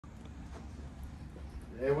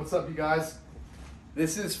Hey, what's up, you guys?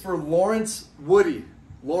 This is for Lawrence Woody.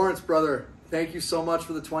 Lawrence, brother, thank you so much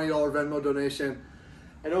for the $20 Venmo donation.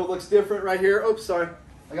 I know it looks different right here. Oops, sorry.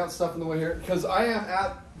 I got stuff in the way here. Because I am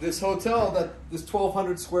at this hotel, this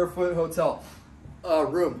 1,200 square foot hotel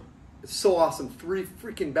room. It's so awesome. 3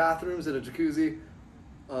 freaking bathrooms and a jacuzzi.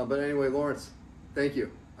 But anyway, Lawrence, thank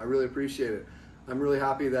you. I really appreciate it. I'm really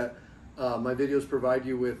happy that my videos provide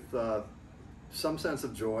you with some sense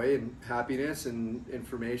of joy and happiness and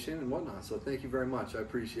information and whatnot. So thank you very much. I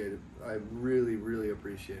appreciate it. I really, really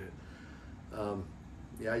appreciate it.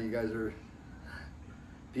 Yeah, you guys are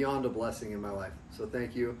beyond a blessing in my life. So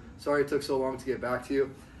thank you. Sorry it took so long to get back to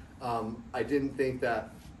you. I didn't think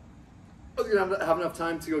that I was gonna have enough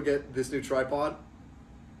time to go get this new tripod,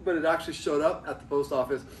 but it actually showed up at the post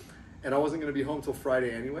office and I wasn't gonna be home till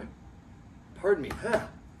Friday anyway. Pardon me.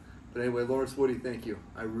 But anyway, Lawrence Woody, thank you.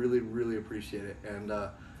 I really, really appreciate it. And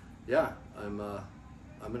yeah, I'm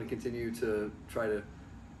gonna continue to try to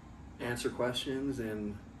answer questions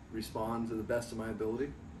and respond to the best of my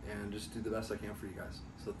ability and just do the best I can for you guys.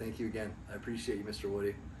 So thank you again. I appreciate you, Mr.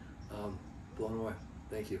 Woody. Blown away.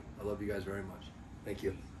 Thank you. I love you guys very much. Thank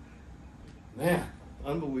you. Man,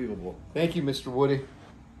 unbelievable. Thank you, Mr. Woody.